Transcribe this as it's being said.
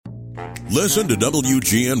Listen to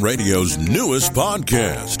WGN Radio's newest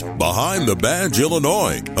podcast, Behind the Badge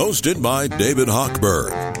Illinois, hosted by David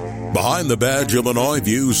Hochberg. Behind the Badge Illinois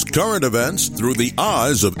views current events through the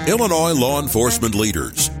eyes of Illinois law enforcement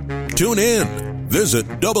leaders. Tune in. Visit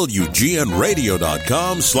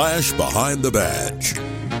WGNRadio.com/Behind the Badge.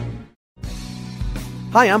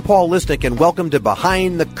 Hi, I'm Paul Lisnick, and welcome to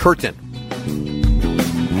Behind the Curtain.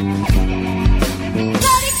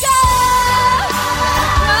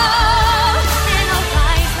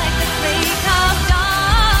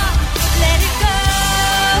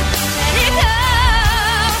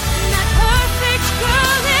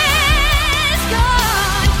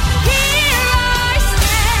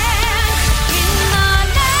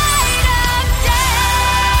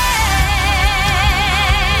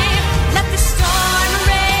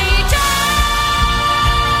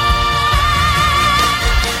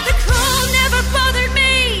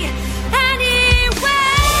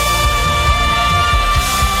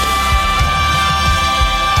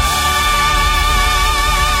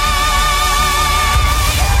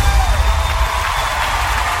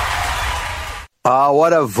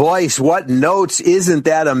 What a voice. What notes. Isn't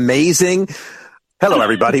that amazing? Hello,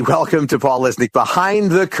 everybody. Welcome to Paul Lisnick, Behind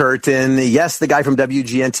the Curtain. Yes, the guy from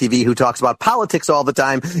WGN TV who talks about politics all the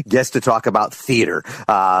time gets to talk about theater.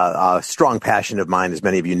 A strong passion of mine, as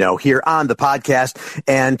many of you know, here on the podcast.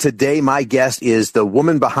 And today, my guest is the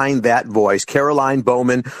woman behind that voice, Caroline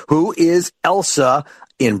Bowman, who is Elsa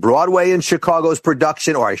in Broadway and Chicago's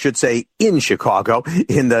production, or I should say in Chicago,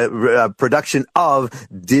 in the production of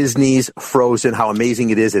Disney's Frozen. How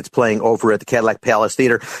amazing it is. It's playing over at the Cadillac Palace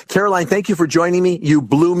Theater. Caroline, thank you for joining me. You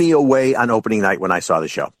blew me away on opening night when I saw the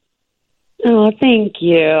show. Oh, thank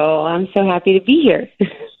you. I'm so happy to be here.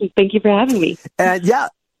 Thank you for having me. And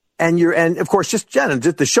and of course, just Jen,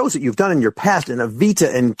 just the shows that you've done in your past, and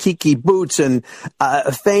Evita and Kiki Boots and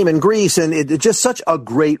Fame and Grease, and it's just such a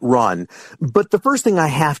great run. But the first thing I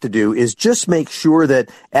have to do is just make sure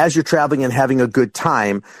that as you're traveling and having a good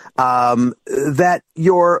time, that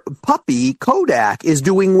your puppy Kodak is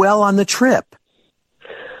doing well on the trip.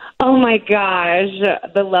 Oh my gosh,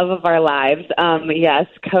 the love of our lives. Yes,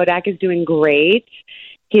 Kodak is doing great.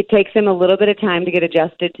 It takes him a little bit of time to get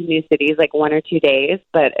adjusted to new cities, like 1 or 2 days,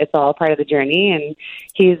 but it's all part of the journey. And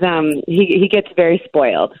he's he gets very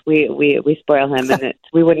spoiled. We spoil him, and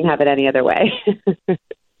we wouldn't have it any other way.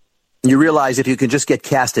 You realize if you can just get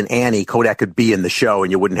cast in Annie, Kodak could be in the show,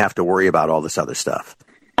 and you wouldn't have to worry about all this other stuff.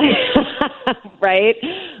 Right.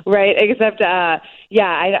 Except, I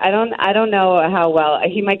don't know how well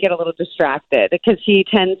he might get a little distracted because he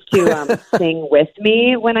tends to sing with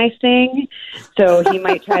me when I sing. So he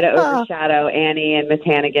might try to overshadow Annie and Miss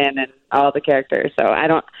Hannigan and all the characters. So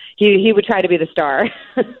he would try to be the star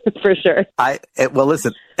for sure. Well,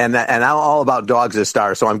 listen, and I'm all about dogs as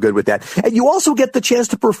stars, so I'm good with that. And you also get the chance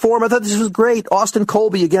to perform. I thought this was great. Austin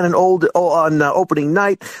Colby again on opening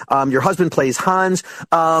night. Your husband plays Hans.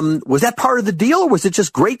 Was that part of the deal, or was it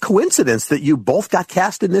just great coincidence that you both got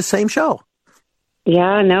cast in this same show?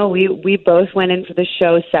 Yeah, no, we both went in for the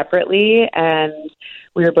show separately, and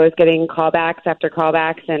we were both getting callbacks after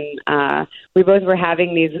callbacks, and we both were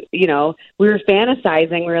having these, we were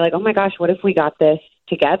fantasizing. We were like, oh my gosh, what if we got this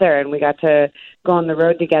together and we got to go on the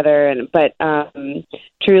road together? But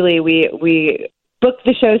truly, we booked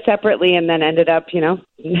the show separately and then ended up,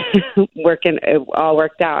 working. It all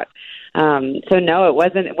worked out. So no, it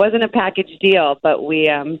wasn't a package deal, but we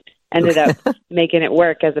ended up making it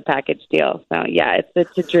work as a package deal. So yeah,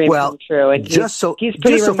 it's a dream come true. And he's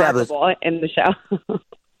pretty remarkable in the show.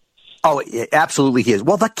 Oh, absolutely he is.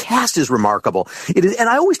 Well, the cast is remarkable. It is, and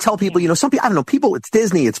I always tell people, some people, I don't know, people, it's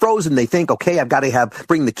Disney, it's Frozen, they think, okay, I've got to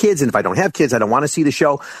bring the kids, and if I don't have kids, I don't want to see the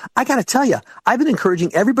show. I got to tell you, I've been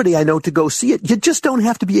encouraging everybody I know to go see it. You just don't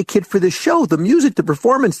have to be a kid for this show. The music, the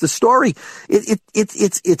performance, the story,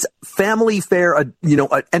 it's family fare,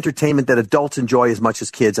 entertainment that adults enjoy as much as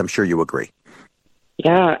kids. I'm sure you agree.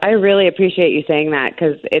 Yeah, I really appreciate you saying that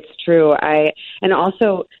because it's true.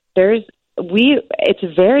 It's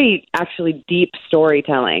very actually deep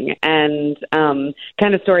storytelling and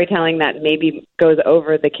kind of storytelling that maybe goes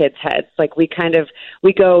over the kids' heads. Like we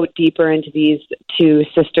go deeper into these two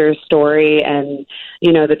sisters' story and,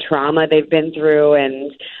 the trauma they've been through.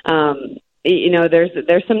 And,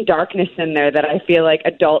 there's some darkness in there that I feel like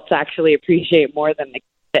adults actually appreciate more than the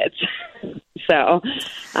kids. So,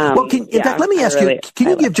 let me ask you, can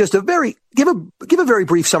you give just a very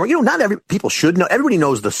brief summary? Not people should know. Everybody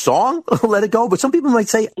knows the song, Let It Go, but some people might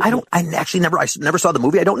say, I never saw the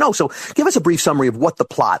movie. I don't know. So give us a brief summary of what the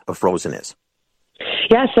plot of Frozen is.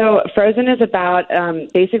 Yeah. So Frozen is about,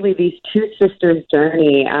 basically these two sisters'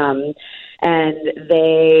 journey. And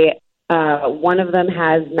they one of them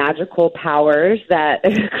has magical powers that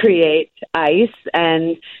create ice,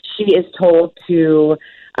 and she is told to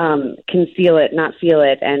conceal it, not feel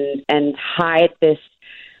it, and hide this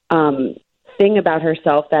thing about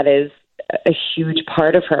herself that is a huge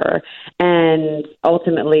part of her. And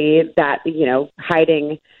ultimately that,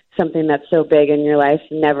 hiding something that's so big in your life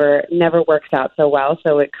never works out so well.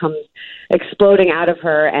 So it comes exploding out of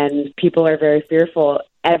her, and people are very fearful,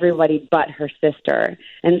 everybody but her sister.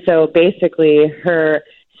 And so basically her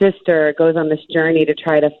sister goes on this journey to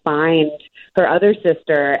try to find her other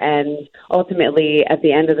sister, and ultimately at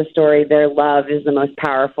the end of the story, their love is the most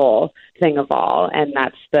powerful thing of all. And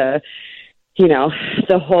that's the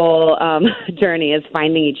whole journey is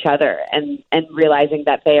finding each other and realizing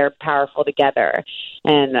that they are powerful together.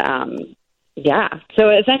 And so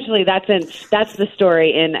essentially that's the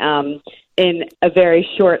story in a very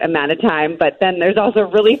short amount of time. But then there's also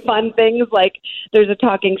really fun things, like there's a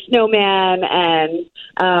talking snowman,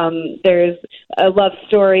 and there's a love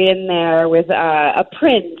story in there with a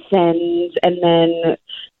prince, and then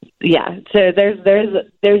so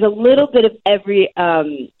there's a little bit of every.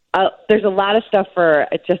 There's a lot of stuff for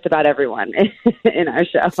just about everyone in our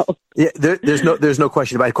show. Yeah, there's no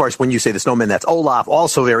question about it. Of course, when you say the snowman, that's Olaf,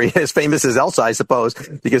 also very as famous as Elsa, I suppose,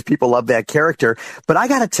 because people love that character. But I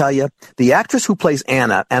got to tell you, the actress who plays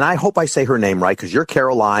Anna, and I hope I say her name right, because you're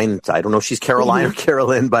Caroline. I don't know if she's Caroline or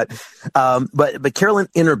Carolyn, but Carolyn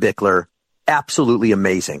Innerbichler, absolutely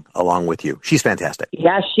amazing along with you. She's fantastic.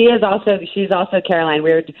 Yeah, she's also Caroline.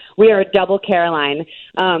 We are a double Caroline.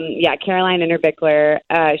 Caroline Innerbichler.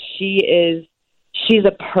 She's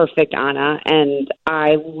a perfect Anna, and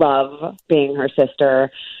I love being her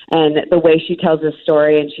sister, and the way she tells this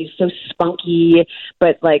story, and she's so spunky,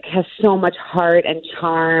 but has so much heart and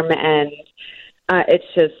charm, and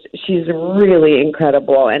she's really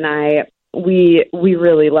incredible, and we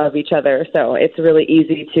really love each other, so it's really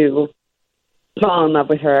easy to fall in love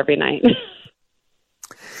with her every night.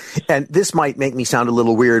 And this might make me sound a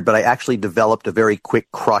little weird, but I actually developed a very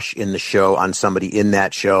quick crush in the show on somebody in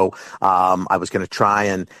that show. I was going to try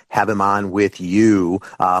and have him on with you,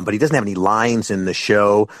 but he doesn't have any lines in the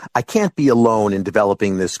show. I can't be alone in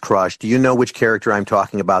developing this crush. Do you know which character I'm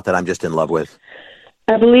talking about that I'm just in love with?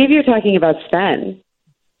 I believe you're talking about Sven.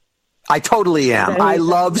 I totally am. I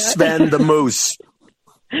love Sven the Moose.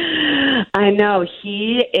 I know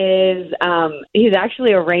he is. He's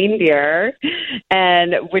actually a reindeer,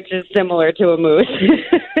 and which is similar to a moose.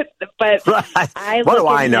 But right. What do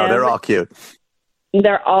I know? They're all cute.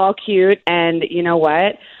 They're all cute, and you know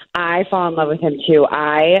what? I fall in love with him too.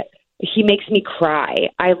 He makes me cry.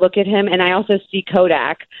 I look at him, and I also see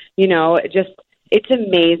Kodak. It's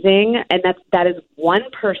amazing, and that is one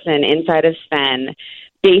person inside of Sven.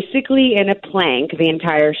 Basically in a plank the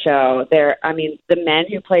entire show. The men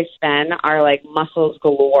who play Sven are like muscles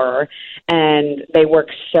galore, and they work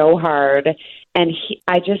so hard. And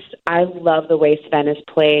I love the way Sven is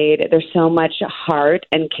played. There's so much heart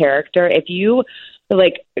and character. If you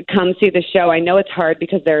come see the show, I know it's hard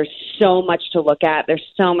because there's so much to look at. There's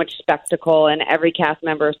so much spectacle, and every cast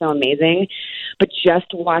member is so amazing. But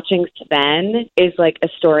just watching Sven is like a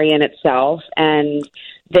story in itself, and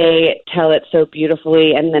they tell it so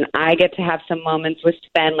beautifully. And then I get to have some moments with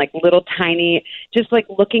Sven, like little tiny, just like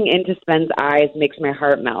looking into Sven's eyes makes my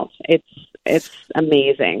heart melt. It's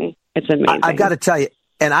amazing. It's amazing. I've got to tell you,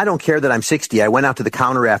 and I don't care that I'm 60. I went out to the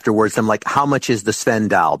counter afterwards. I'm like, how much is the Sven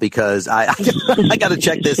doll? Because I got to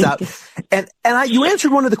check this out. And you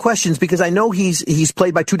answered one of the questions, because I know he's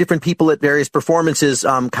played by two different people at various performances,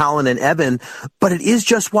 Colin and Evan, but it is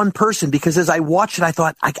just one person, because as I watched it, I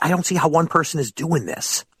thought, I don't see how one person is doing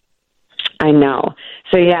this. I know.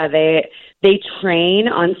 So yeah, they train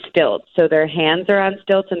on stilts. So their hands are on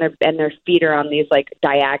stilts, and their feet are on these like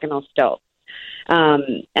diagonal stilts.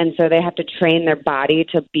 And so they have to train their body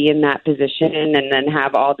to be in that position, and then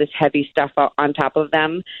have all this heavy stuff on top of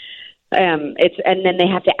them. And then they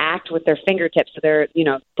have to act with their fingertips. So they're,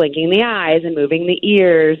 blinking the eyes and moving the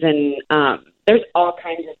ears. And, there's all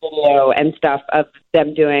kinds of video and stuff of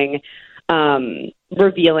them doing,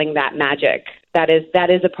 revealing that magic. That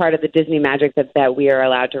is a part of the Disney magic that we are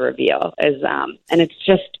allowed to reveal, and it's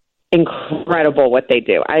just incredible what they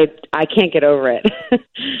do. I can't get over it.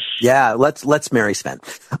 Yeah, let's marry Sven.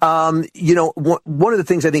 One of the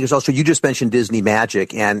things I think is also, you just mentioned Disney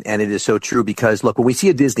magic, and it is so true, because look, when we see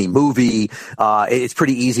a Disney movie, it's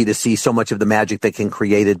pretty easy to see so much of the magic that can be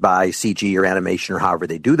created by CG or animation or however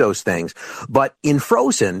they do those things. But in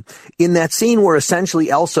Frozen, in that scene where essentially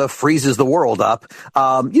Elsa freezes the world up,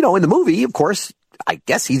 in the movie, of course, I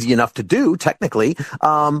guess easy enough to do technically,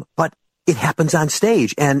 but it happens on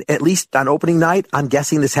stage. And at least on opening night, I'm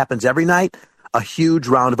guessing this happens every night, a huge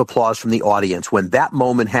round of applause from the audience when that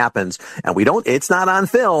moment happens. And it's not on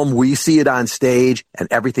film. We see it on stage and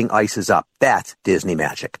everything ices up. That's Disney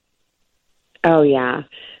magic. Oh, yeah.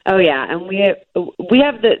 Oh, yeah. And we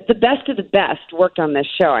have the best of the best worked on this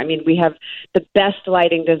show. I mean, we have the best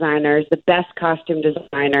lighting designers, the best costume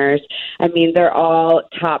designers. I mean, they're all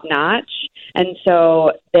top notch. And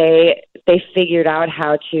so they figured out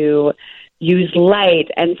how to use light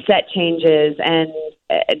and set changes and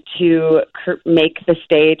to make the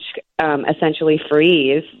stage essentially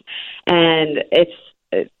freeze. And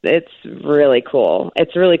it's really cool.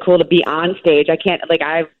 It's really cool to be on stage. I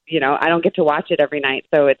don't get to watch it every night,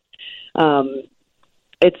 so it's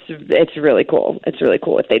really cool. It's really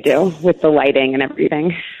cool what they do with the lighting and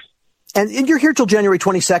everything. And you're here till January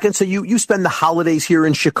 22nd, so you spend the holidays here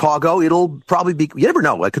in Chicago. It'll probably be, you never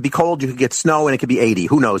know. It could be cold, you could get snow, and it could be 80.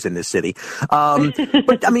 Who knows in this city?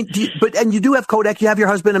 But I mean, and you do have Kodak, you have your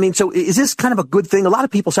husband. I mean, so is this kind of a good thing? A lot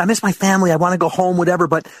of people say, I miss my family, I want to go home, whatever,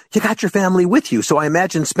 but you got your family with you. So I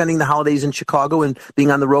imagine spending the holidays in Chicago and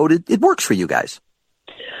being on the road, it works for you guys.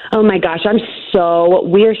 Oh my gosh,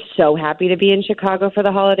 we're so happy to be in Chicago for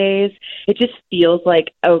the holidays. It just feels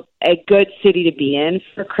like a good city to be in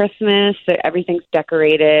for Christmas. Everything's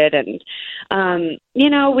decorated and,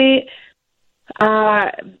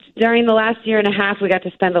 during the last year and a half, we got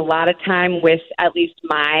to spend a lot of time with at least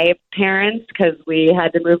my parents because we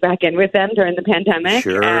had to move back in with them during the pandemic.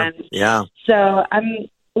 Sure. And yeah. So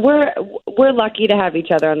we're lucky to have each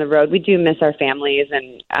other on the road. We do miss our families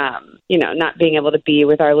and, not being able to be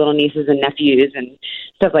with our little nieces and nephews and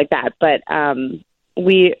stuff like that. But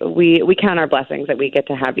we count our blessings that we get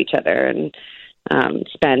to have each other and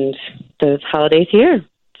spend those holidays here.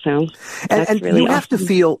 So that's really you awesome. have to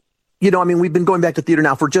feel, we've been going back to theater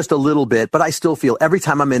now for just a little bit, but I still feel every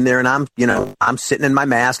time I'm in there and I'm sitting in my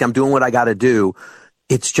mask, I'm doing what I got to do.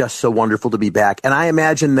 It's just so wonderful to be back. And I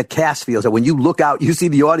imagine the cast feels that when you look out, you see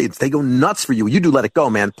the audience, they go nuts for you. You do Let It Go,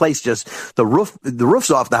 man. Place just, the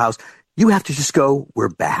roof's off the house. You have to just go, we're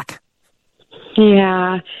back.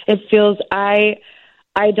 Yeah, it feels, I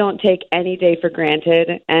don't take any day for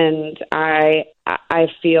granted. And I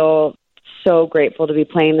feel so grateful to be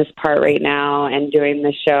playing this part right now and doing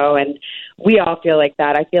this show. And we all feel like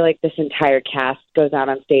that. I feel like this entire cast goes out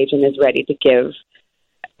on stage and is ready to give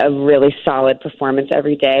a really solid performance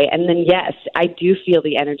every day. And then, yes, I do feel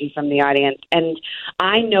the energy from the audience. And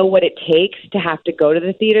I know what it takes to have to go to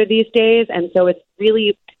the theater these days. And so it's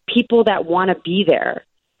really people that want to be there.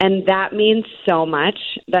 And that means so much.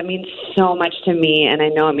 That means so much to me. And I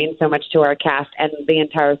know it means so much to our cast and the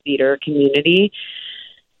entire theater community.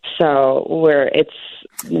 So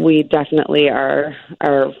we definitely are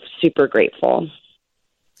super grateful.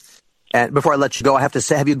 And before I let you go, I have to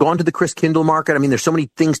say, have you gone to the Chris Kindle Market? I mean, there's so many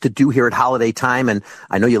things to do here at holiday time, and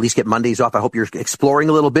I know you at least get Mondays off. I hope you're exploring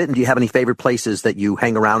a little bit. And do you have any favorite places that you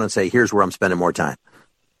hang around and say, here's where I'm spending more time?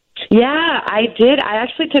 Yeah, I did. I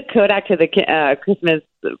actually took Kodak to the Christmas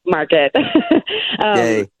market.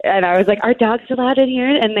 And I was like, are dogs allowed in here?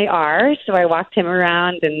 And they are. So I walked him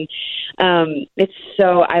around, and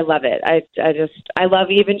I love it. I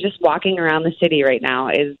love even just walking around the city right now.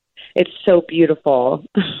 It's so beautiful.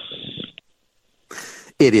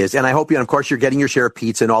 It is. And I hope of course, you're getting your share of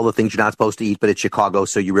pizza and all the things you're not supposed to eat, but it's Chicago,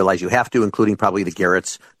 so you realize you have to, including probably the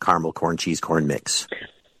Garrett's caramel corn cheese corn mix.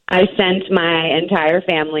 I sent my entire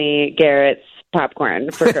family Garrett's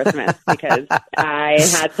popcorn for Christmas because I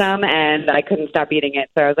had some and I couldn't stop eating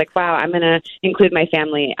it. So I was like, wow, I'm going to include my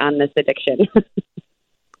family on this addiction.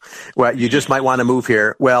 Well, you just might want to move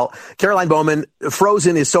here. Well, Caroline Bowman,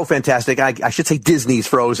 Frozen is so fantastic. I should say Disney's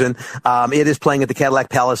Frozen. It is playing at the Cadillac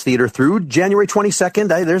Palace Theater through January 22nd.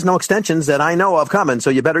 There's no extensions that I know of coming, so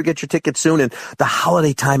you better get your tickets soon. And the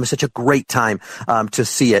holiday time is such a great time to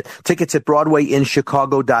see it. Tickets at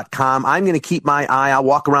BroadwayInChicago.com. I'm going to keep my eye. I'll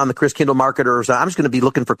walk around the Chris Kindle Market, or I'm just going to be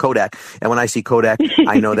looking for Kodak. And when I see Kodak,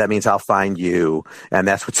 I know that means I'll find you. And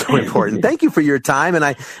that's what's so important. Thank you for your time. And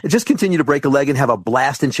I just continue to break a leg and have a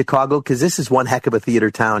blast in Chicago, because this is one heck of a theater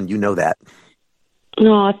town. You know that.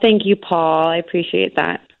 Oh, thank you, Paul. I appreciate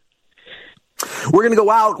that. We're going to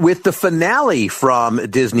go out with the finale from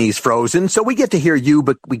Disney's Frozen. So we get to hear you,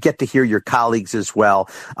 but we get to hear your colleagues as well,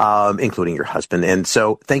 including your husband. And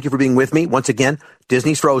so thank you for being with me. Once again,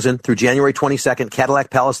 Disney's Frozen through January 22nd,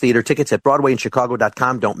 Cadillac Palace Theater. Tickets at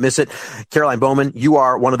BroadwayInChicago.com. Don't miss it. Caroline Bowman, you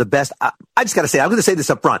are one of the best. I just got to say, I'm going to say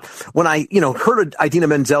this up front. When I, heard Idina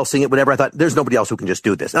Menzel sing it, whatever, I thought there's nobody else who can just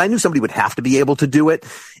do this. And I knew somebody would have to be able to do it.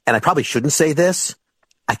 And I probably shouldn't say this.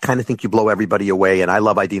 I kind of think you blow everybody away, and I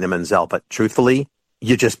love Idina Menzel, but truthfully,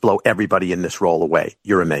 you just blow everybody in this role away.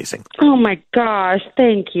 You're amazing. Oh, my gosh.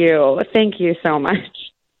 Thank you. Thank you so much.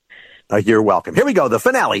 You're welcome. Here we go. The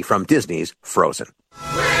finale from Disney's Frozen.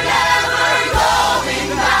 We're never going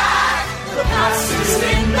back. The past is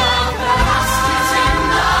in the past. It's in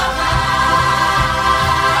the past.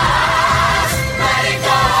 Let it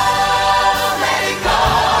go. Let it go.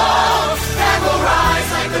 And we'll rise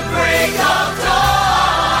like the break of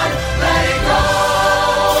dawn. Let it go.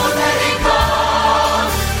 Let it go.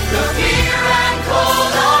 The fear and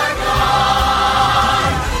cold are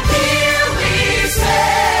gone. Here we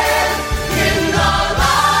stand in the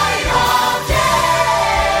light of day.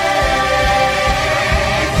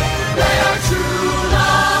 Let our true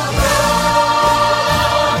love grow.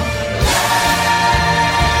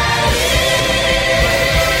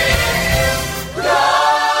 Let it go.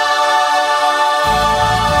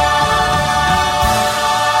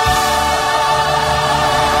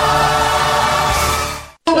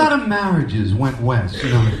 A lot of marriages went west,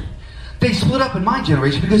 They split up in my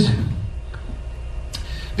generation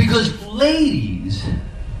because ladies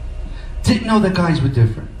didn't know that guys were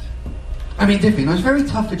different. I mean, different. It was very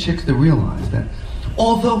tough for chicks to realize that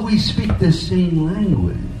although we speak the same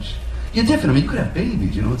language, you're different. I mean, you could have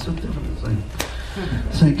babies, it's so different.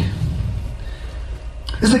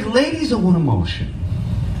 It's like ladies are one emotion.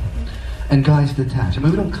 And guys detach. I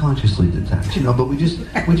mean, we don't consciously detach, but we just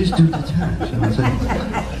do detach.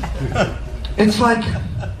 It's like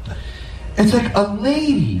a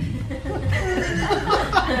lady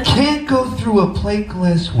can't go through a plate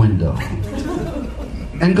glass window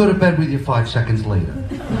and go to bed with you 5 seconds later.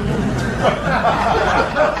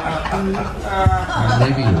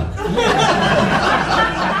 Maybe you.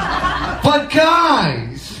 But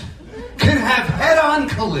guys can have head-on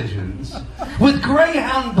collisions with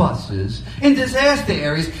Greyhound buses in disaster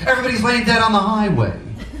areas. Everybody's laying dead on the highway.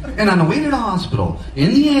 And on the way to the hospital,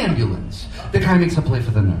 in the ambulance, the guy makes a play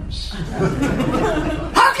for the nurse.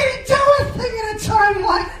 How can he do a thing at a time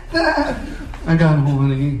like that? I got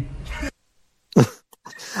horny.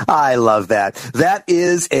 I love that. That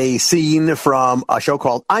is a scene from a show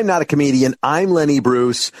called I'm Not a Comedian. I'm Lenny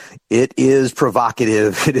Bruce. It is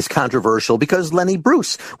provocative. It is controversial because Lenny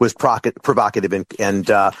Bruce was provocative and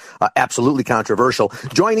absolutely controversial.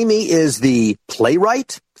 Joining me is the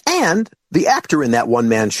playwright and the actor in that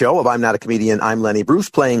one-man show of I'm Not a Comedian, I'm Lenny Bruce,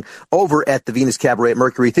 playing over at the Venus Cabaret at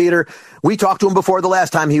Mercury Theater. We talked to him before the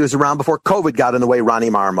last time he was around, before COVID got in the way, Ronnie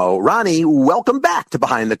Marmo. Ronnie, welcome back to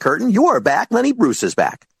Behind the Curtain. You are back. Lenny Bruce is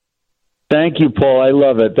back. Thank you, Paul. I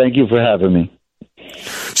love it. Thank you for having me.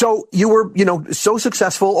 So you were, so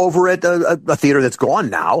successful over at a theater that's gone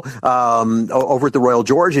now, over at the Royal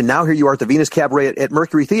George, and now here you are at the Venus Cabaret at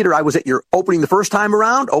Mercury Theater. I was at your opening the first time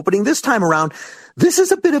around, opening this time around. This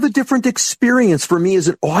is a bit of a different experience for me as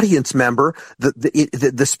an audience member.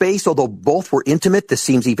 The space, although both were intimate, this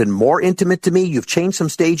seems even more intimate to me. You've changed some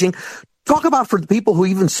staging. Talk about, for the people who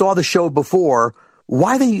even saw the show before,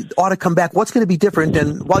 why they ought to come back. What's going to be different?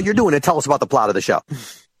 And while you're doing it, tell us about the plot of the show.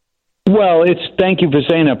 Well, thank you for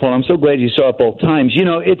saying that, Paul. I'm so glad you saw it both times.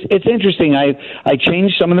 It's interesting. I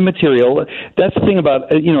changed some of the material. That's the thing about,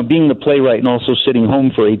 being the playwright and also sitting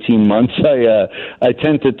home for 18 months. I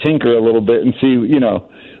tend to tinker a little bit and see,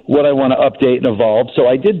 what I want to update and evolve. So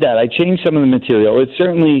I did that. I changed some of the material. It's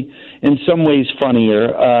certainly in some ways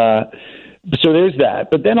funnier. So there's that.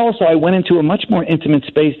 But then also I went into a much more intimate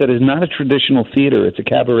space that is not a traditional theater. It's a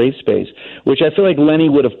cabaret space, which I feel like Lenny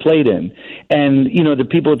would have played in. And, the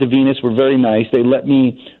people at the Venus were very nice. They let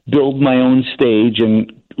me build my own stage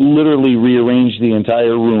and literally rearrange the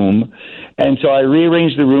entire room. And so I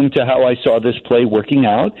rearranged the room to how I saw this play working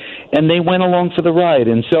out, and they went along for the ride.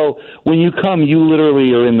 And so when you come, you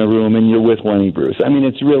literally are in the room and you're with Lenny Bruce. I mean,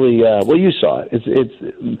 it's really, you saw it. It's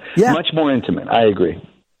much more intimate. I agree.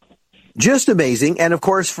 Just amazing. And of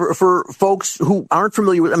course, for folks who aren't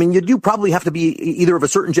familiar with, you do probably have to be either of a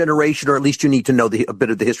certain generation, or at least you need to know a bit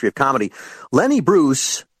of the history of comedy. Lenny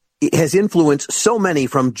Bruce has influenced so many,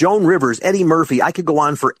 from Joan Rivers, Eddie Murphy. I could go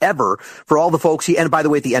on forever for all the folks and by the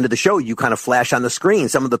way, at the end of the show, you kind of flash on the screen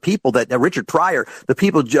some of the people that Richard Pryor, the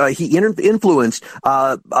people he influenced,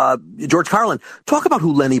 George Carlin. Talk about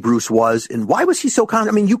who Lenny Bruce was and why was he so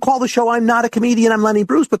you call the show I'm Not a Comedian, I'm Lenny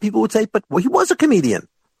Bruce, but people would say, but he was a comedian.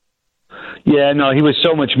 Yeah, no, he was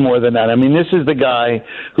so much more than that. This is the guy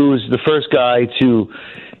who was the first guy to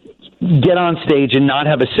get on stage and not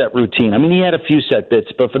have a set routine. I mean, he had a few set bits,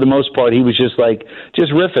 but for the most part, he was just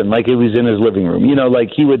riffing like he was in his living room. Like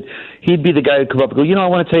he'd be the guy who'd come up and go, I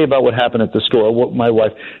want to tell you about what happened at the store, what my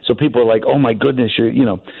wife. So people are like, oh my goodness,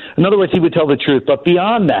 in other words, he would tell the truth. But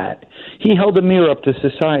beyond that, he held a mirror up to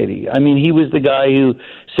society. I mean, he was the guy who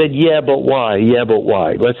said, yeah, but why? Yeah, but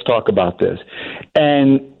why? Let's talk about this.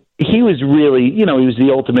 And he was really, he was the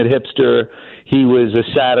ultimate hipster. He was a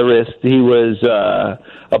satirist. He was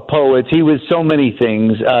a poet. He was so many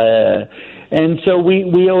things. And so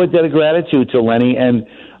we owe a debt of gratitude to Lenny. And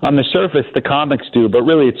on the surface, the comics do, but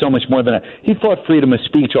really it's so much more than that. He fought freedom of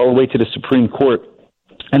speech all the way to the Supreme Court,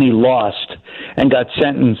 and he lost and got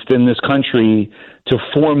sentenced in this country to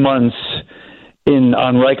 4 months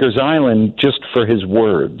on Rikers Island just for his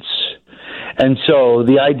words. And so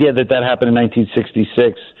the idea that happened in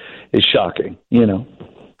 1966 is shocking,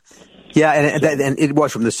 Yeah, and it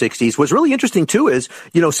was from the 60s. What's really interesting, too, is,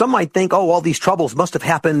 some might think, all these troubles must have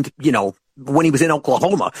happened, when he was in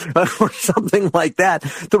Oklahoma or something like that.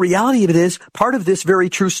 The reality of it is part of this very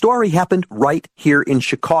true story happened right here in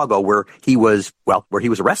Chicago, where he was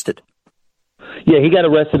arrested. Yeah, he got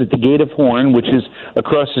arrested at the Gate of Horn, which is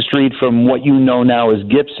across the street from what you know now as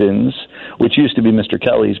Gibson's, which used to be Mr.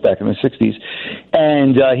 Kelly's back in the 60s.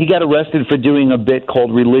 And he got arrested for doing a bit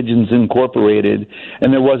called Religions Incorporated,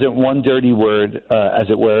 and there wasn't one dirty word, as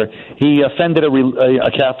it were. He offended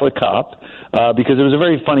a Catholic cop because it was a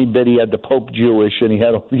very funny bit. He had the Pope Jewish, and he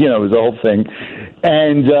had, it was a whole thing.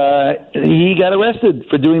 And he got arrested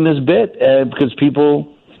for doing this bit because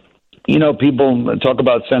people talk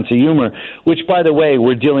about sense of humor, which, by the way,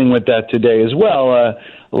 we're dealing with that today as well.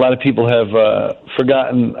 A lot of people have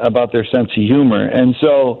forgotten about their sense of humor. And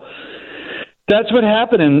so that's what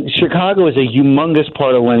happened. And Chicago is a humongous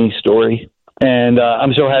part of Lenny's story. And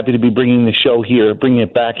I'm so happy to be bringing the show here, bringing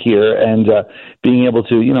it back here, and being able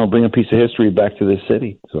to, bring a piece of history back to this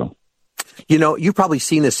city. So. You've probably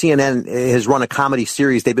seen this. CNN has run a comedy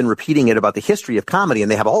series. They've been repeating it about the history of comedy, and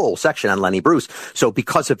they have a whole section on Lenny Bruce. So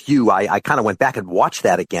because of you, I kind of went back and watched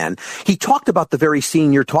that again. He talked about the very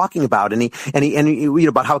scene you're talking about, and he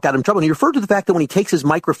about how it got him in trouble. And he referred to the fact that when he takes his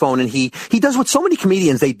microphone and he does what so many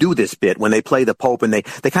comedians, they do this bit when they play the Pope, and they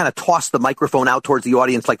kind of toss the microphone out towards the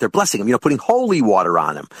audience like they're blessing him, putting holy water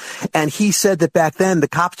on him. And he said that back then the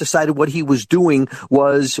cops decided what he was doing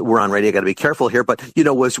was, we're on radio, I got to be careful here, but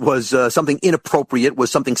was something inappropriate, was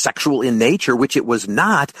something sexual in nature, which it was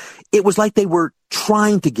not. It was like they were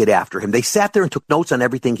trying to get after him. They sat there and took notes on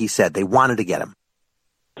everything he said. They wanted to get him.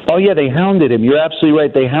 Oh, yeah, they hounded him. You're absolutely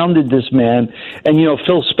right. They hounded this man. And,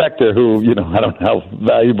 Phil Spector, who, I don't know how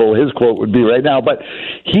valuable his quote would be right now, but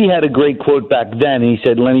he had a great quote back then. He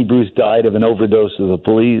said Lenny Bruce died of an overdose of the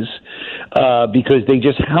police because they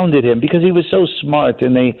just hounded him because he was so smart,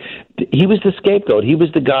 and he was the scapegoat. He was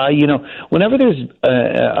the guy, whenever there's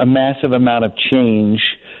a massive amount of change,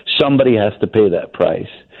 somebody has to pay that price,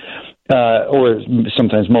 or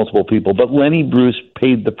sometimes multiple people. But Lenny Bruce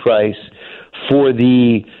paid the price for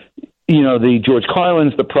the George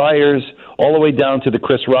Carlins, the Pryors, all the way down to the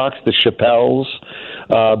Chris Rocks, the Chappelles,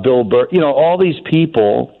 Bill Burr, all these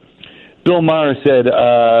people. Bill Maher said,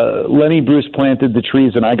 Lenny Bruce planted the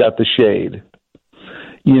trees and I got the shade.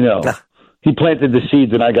 He planted the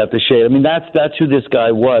seeds and I got the shade. I mean, that's who this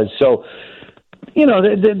guy was. So,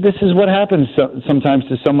 this is what happens sometimes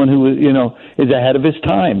to someone who, is ahead of his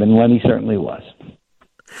time, and Lenny certainly was.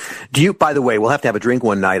 By the way, we'll have to have a drink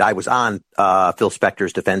one night. I was on Phil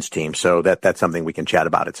Spector's defense team, so that's something we can chat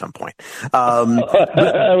about at some point. I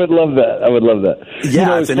would love that.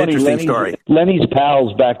 Yeah, it's an interesting story. Lenny's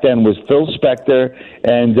pals back then was Phil Spector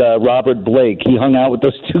and Robert Blake. He hung out with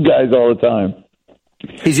those two guys all the time.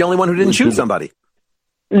 He's the only one who didn't shoot somebody.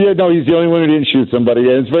 Yeah, no, he's the only one who didn't shoot somebody.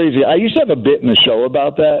 And it's very easy. I used to have a bit in the show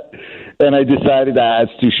about that, and I decided,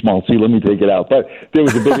 it's too schmaltzy, let me take it out. But there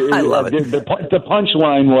was a big... I love it. The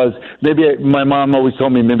punchline was, my mom always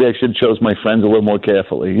told me maybe I should have chose my friends a little more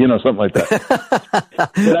carefully, something like that.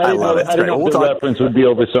 I love it. I don't know if the reference would be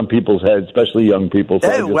over some people's heads, especially young people.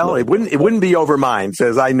 So it wouldn't be over mine,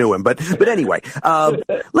 says I knew him. But anyway,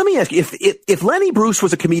 let me ask you, if Lenny Bruce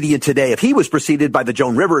was a comedian today, if he was preceded by the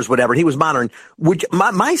Joan Rivers, whatever, he was modern,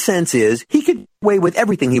 my sense is he could get away with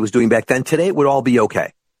everything he was doing back then. Today, it would all be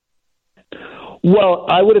okay. Well,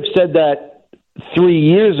 I would have said that 3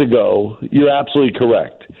 years ago. You're absolutely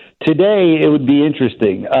correct. Today, it would be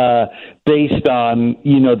interesting based on,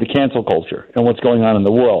 the cancel culture and what's going on in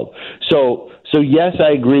the world. So yes,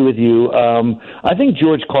 I agree with you. I think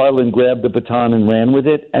George Carlin grabbed the baton and ran with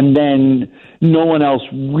it, and then no one else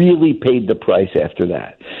really paid the price after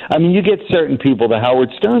that. I mean, you get certain people, the Howard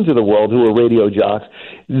Sterns of the world, who are radio jocks,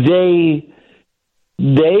 they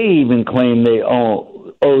They even claim they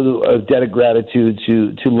owe a debt of gratitude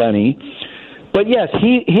to Lenny. But yes,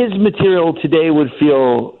 his material today would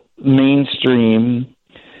feel mainstream,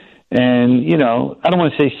 and I don't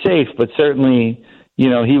want to say safe, but certainly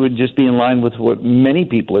he would just be in line with what many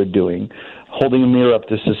people are doing, holding a mirror up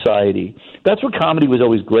to society. That's what comedy was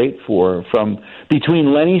always great for. From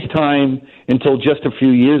between Lenny's time until just a few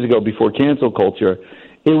years ago, before cancel culture,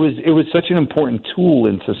 it was such an important tool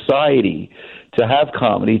in society to have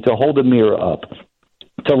comedy, to hold a mirror up,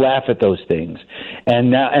 to laugh at those things.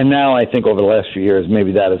 And now I think over the last few years,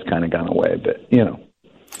 maybe that has kind of gone away a bit,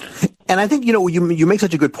 And I think, you make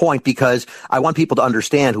such a good point, because I want people to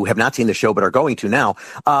understand who have not seen the show but are going to now.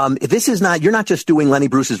 You're not just doing Lenny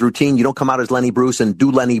Bruce's routine. You don't come out as Lenny Bruce and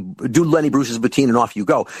do Lenny Bruce's routine and off you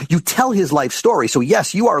go. You tell his life story. So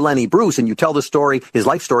yes, you are Lenny Bruce, and you tell the story, his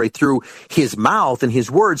life story, through his mouth and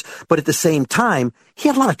his words. But at the same time, he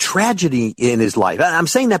had a lot of tragedy in his life. And I'm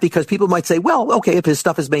saying that because people might say, well, okay, if his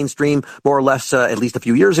stuff is mainstream, more or less, at least a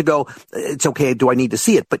few years ago, it's okay. Do I need to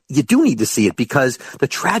see it? But you do need to see it, because the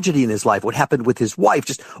tragedy in his life, what happened with his wife,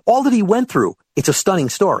 just all that he went through, it's a stunning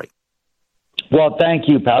story. Well, thank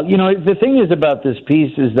you, pal. The thing is about this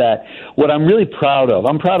piece is that what I'm really proud of,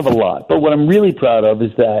 I'm proud of a lot, but what I'm really proud of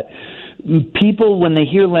is that people, when they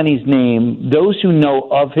hear Lenny's name, those who know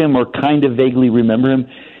of him or kind of vaguely remember him,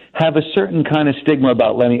 have a certain kind of stigma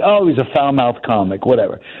about Lenny. Oh, he's a foul-mouthed comic,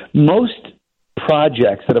 whatever. Most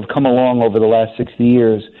projects that have come along over the last 60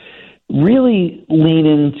 years really lean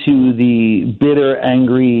into the bitter,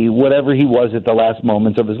 angry, whatever he was at the last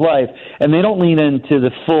moments of his life, and they don't lean into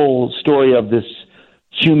the full story of this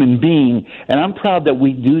human being. And I'm proud that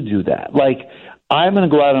we do that. Like, I'm going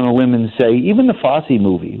to go out on a limb and say, even the Fosse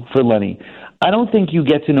movie for Lenny, I don't think you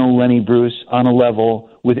get to know Lenny Bruce on a level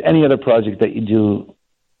with any other project that you do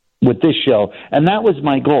with this show. And that was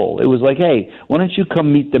my goal. It was like, hey, why don't you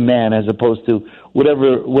come meet the man, as opposed to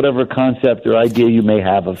whatever concept or idea you may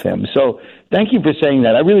have of him. So thank you for saying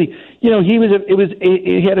that. I really, he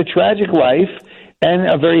had a tragic life, and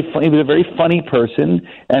he was a very funny person,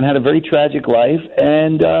 and had a very tragic life.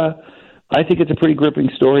 And I think it's a pretty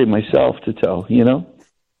gripping story myself to tell,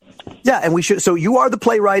 Yeah, and we should. So you are the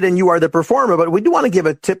playwright and you are the performer, but we do want to give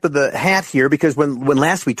a tip of the hat here, because when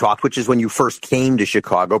last we talked, which is when you first came to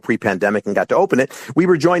Chicago pre-pandemic and got to open it, we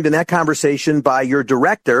were joined in that conversation by your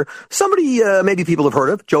director, somebody maybe people have heard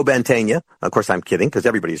of, Joe Mantegna. Of course, I'm kidding, because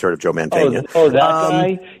everybody's heard of Joe Mantegna. Oh, that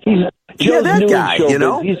guy. Joe's that new guy. In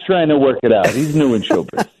showbiz. He's trying to work it out. He's new in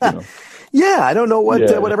showbiz. Yeah, I don't know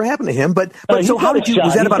whatever happened to him, but so how did you?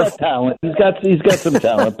 Was that about talent? He's got some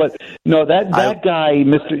talent, but no, that guy,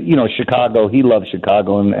 Mr. Chicago. He loves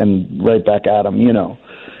Chicago, and right back at him.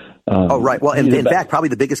 Oh, right. Well, in fact, probably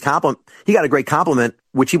the biggest compliment, he got a great compliment,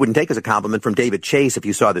 which he wouldn't take as a compliment, from David Chase. If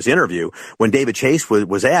you saw this interview, when David Chase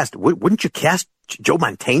was asked, wouldn't you cast Joe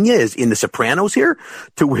Mantegna as in The Sopranos here?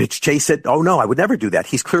 To which Chase said, oh no, I would never do that.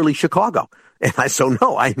 He's clearly Chicago. And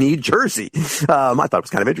I need Jersey. I thought it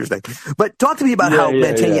was kind of interesting. But talk to me about how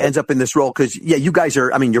Mantegna ends up in this role, because, you guys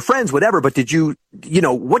are, you're friends, whatever, but did you,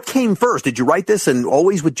 what came first? Did you write this and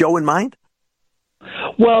always with Joe in mind?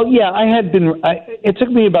 Well, yeah, it took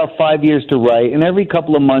me about 5 years to write, and every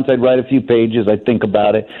couple of months I'd write a few pages, I'd think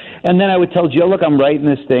about it, and then I would tell Joe, look, I'm writing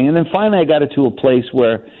this thing, and then finally I got it to a place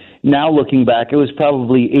where, now looking back, it was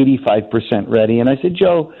probably 85% ready, and I said,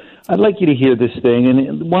 Joe, I'd like you to hear this thing,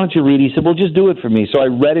 and why don't you read? He said, well, just do it for me. So I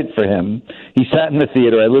read it for him. He sat in the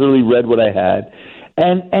theater. I literally read what I had.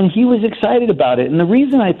 And he was excited about it. And the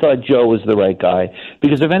reason I thought Joe was the right guy,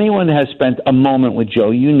 because if anyone has spent a moment with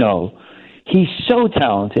Joe, he's so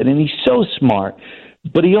talented and he's so smart,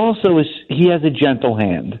 but he has a gentle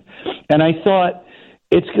hand. And I thought,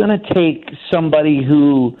 it's going to take somebody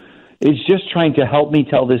who is just trying to help me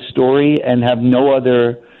tell this story and have no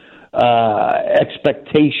other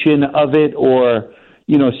expectation of it, or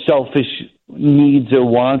selfish needs or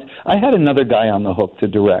wants. I had another guy on the hook to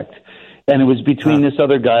direct, and it was between this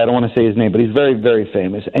other guy, I don't want to say his name, but he's very, very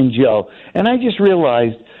famous, and Joe. And I just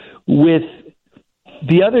realized with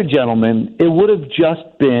the other gentleman, it would have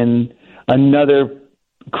just been another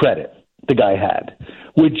credit the guy had.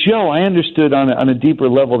 With Joe, I understood on a deeper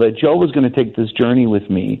level that Joe was going to take this journey with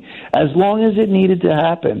me as long as it needed to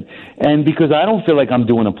happen. And because I don't feel like I'm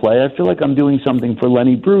doing a play, I feel like I'm doing something for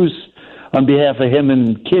Lenny Bruce on behalf of him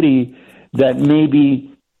and Kitty, that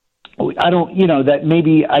maybe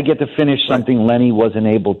I get to finish something Lenny wasn't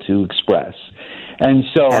able to express. And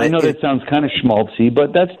so I know that sounds kind of schmaltzy,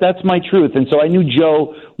 but that's my truth. And so I knew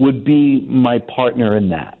Joe would be my partner in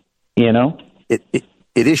that,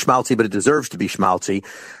 It is schmaltzy, but it deserves to be schmaltzy.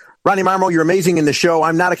 Ronnie Marmo, you're amazing in the show.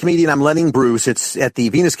 I'm not a comedian. I'm Lenny Bruce. It's at the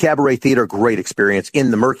Venus Cabaret Theater. Great experience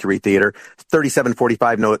in the Mercury Theater,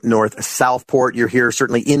 3745 North Southport. You're here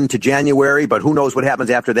certainly into January, but who knows what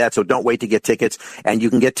happens after that, so don't wait to get tickets. And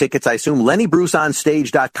you can get tickets, I assume,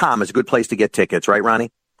 LennyBruceOnStage.com is a good place to get tickets, right,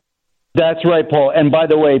 Ronnie? That's right, Paul. And by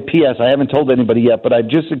the way, P.S., I haven't told anybody yet, but I've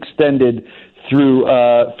just extended through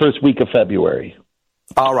first week of February.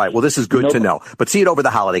 All right. Well, this is good to know. But see it over the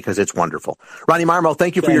holiday because it's wonderful. Ronnie Marmo,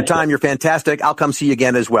 thank you for your time. You're fantastic. I'll come see you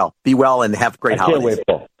again as well. Be well and have great holidays. Can't wait,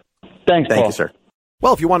 Paul. Thanks, Paul. Thank you, sir.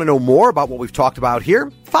 Well, if you want to know more about what we've talked about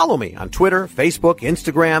here, follow me on Twitter, Facebook,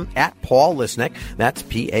 Instagram, at Paul Lisnek. That's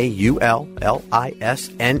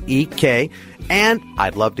PaulLisnek. And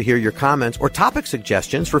I'd love to hear your comments or topic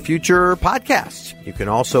suggestions for future podcasts. You can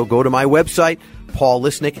also go to my website,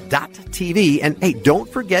 PaulLisnek.tv. And hey, don't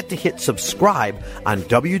forget to hit subscribe on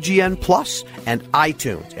WGN Plus and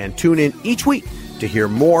iTunes. And tune in each week to hear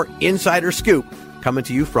more Insider Scoop coming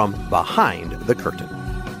to you from behind the curtain.